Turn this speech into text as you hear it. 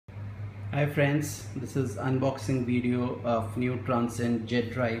Hi friends, this is unboxing video of new Transcend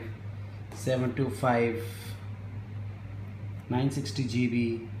Jet Drive 725 960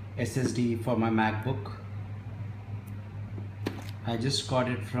 GB SSD for my MacBook. I just got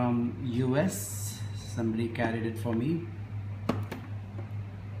it from US. Somebody carried it for me,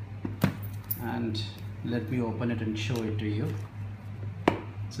 and let me open it and show it to you.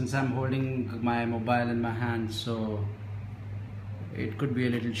 Since I'm holding my mobile in my hand, so it could be a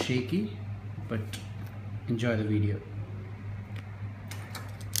little shaky, but enjoy the video.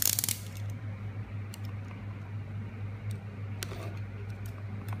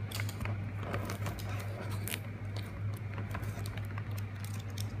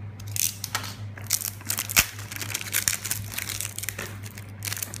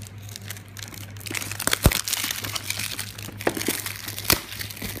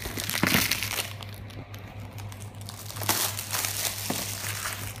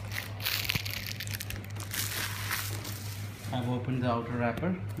 I've opened the outer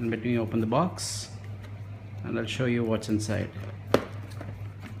wrapper, and let me open the box and I'll show you what's inside.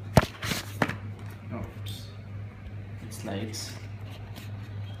 Oops. It slides.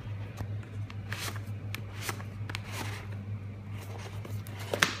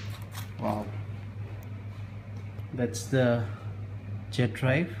 Wow, that's the Jet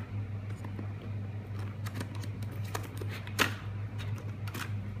Drive.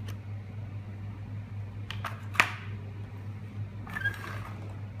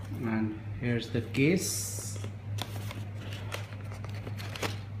 And here's the case.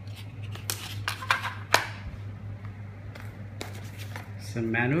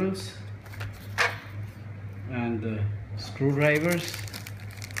 Some manuals and the screwdrivers,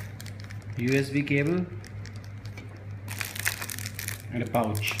 USB cable, and a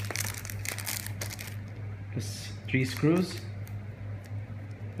pouch. Just 3 screws,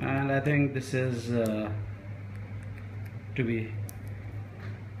 and I think this is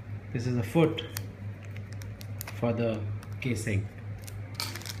this is a foot for the casing.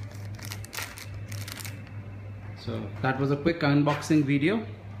 So that was a quick unboxing video.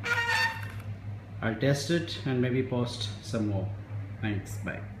 I'll test it and maybe post some more. Thanks,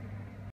 bye.